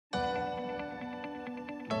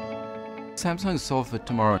Samsung Solve for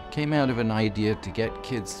Tomorrow came out of an idea to get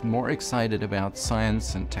kids more excited about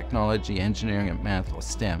science and technology, engineering and math, or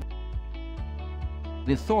STEM.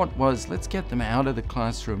 The thought was, let's get them out of the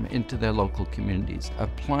classroom into their local communities,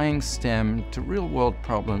 applying STEM to real-world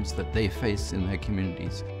problems that they face in their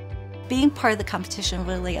communities. Being part of the competition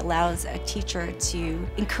really allows a teacher to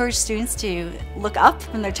encourage students to look up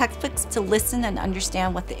from their textbooks, to listen and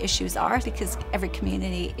understand what the issues are, because every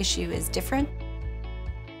community issue is different.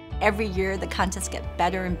 Every year the contests get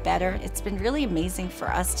better and better. It's been really amazing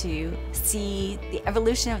for us to see the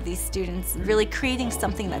evolution of these students really creating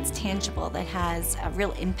something that's tangible, that has a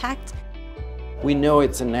real impact. We know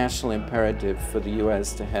it's a national imperative for the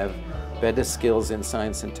US to have better skills in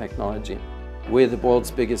science and technology. We're the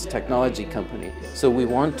world's biggest technology company, so we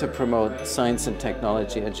want to promote science and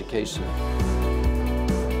technology education.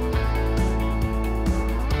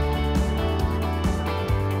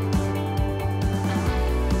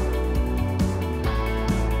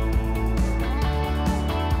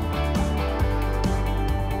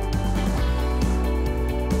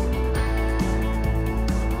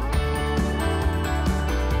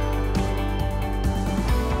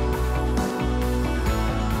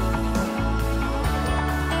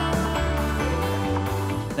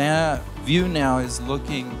 Our view now is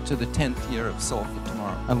looking to the 10th year of Solve for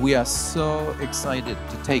Tomorrow, and we are so excited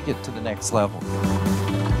to take it to the next level.